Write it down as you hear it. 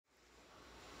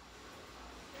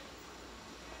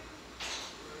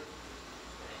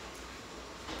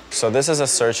So this is a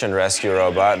search and rescue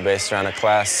robot based around a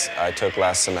class I took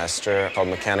last semester called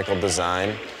Mechanical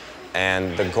Design.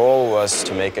 And the goal was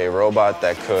to make a robot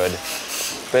that could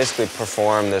basically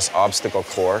perform this obstacle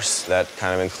course that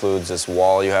kind of includes this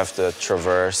wall you have to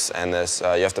traverse and this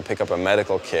you have to pick up a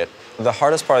medical kit. The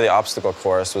hardest part of the obstacle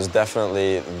course was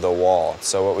definitely the wall.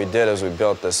 So what we did is we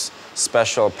built this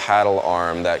special paddle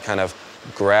arm that kind of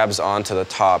grabs onto the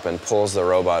top and pulls the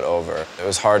robot over. It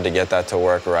was hard to get that to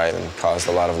work right and caused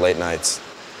a lot of late nights.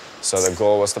 So the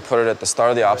goal was to put it at the start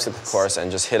of the obstacle course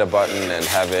and just hit a button and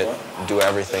have it do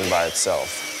everything by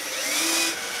itself.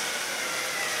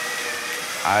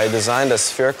 I designed a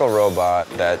spherical robot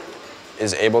that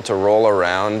is able to roll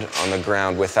around on the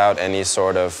ground without any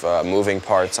sort of moving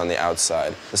parts on the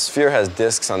outside. The sphere has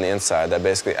discs on the inside that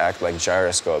basically act like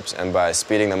gyroscopes, and by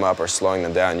speeding them up or slowing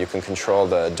them down, you can control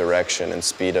the direction and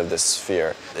speed of this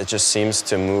sphere. It just seems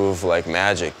to move like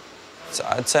magic. So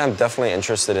I'd say I'm definitely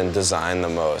interested in design the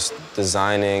most.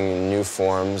 Designing new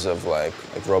forms of like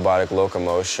robotic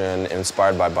locomotion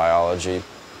inspired by biology.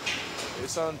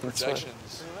 Based on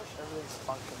projections,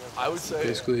 I would say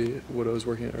basically what I was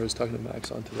talking to Max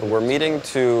on today. We're meeting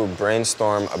to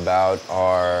brainstorm about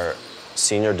our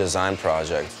senior design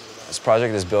project. This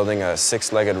project is building a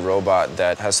six-legged robot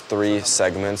that has 3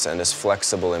 segments and is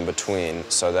flexible in between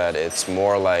so that it's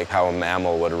more like how a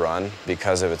mammal would run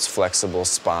because of its flexible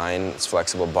spine, its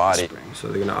flexible body. So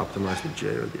they're going to optimize the J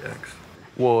or the X?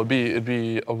 Well, it'd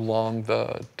be along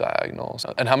the diagonals.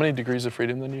 And how many degrees of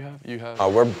freedom then you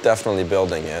have? We're definitely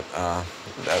building it.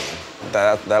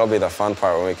 That'll be the fun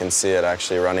part when we can see it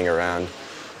actually running around.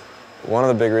 One of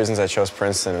the big reasons I chose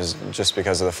Princeton was just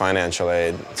because of the financial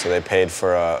aid. So they paid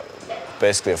for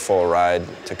basically a full ride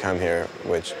to come here,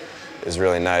 which is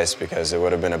really nice because it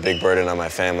would have been a big burden on my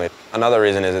family. Another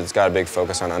reason is it's got a big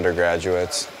focus on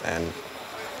undergraduates, and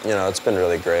you know, it's been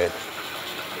really great.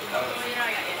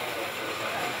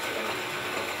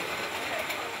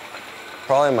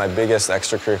 Probably my biggest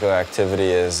extracurricular activity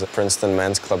is Princeton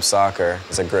Men's Club Soccer.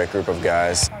 It's a great group of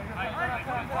guys.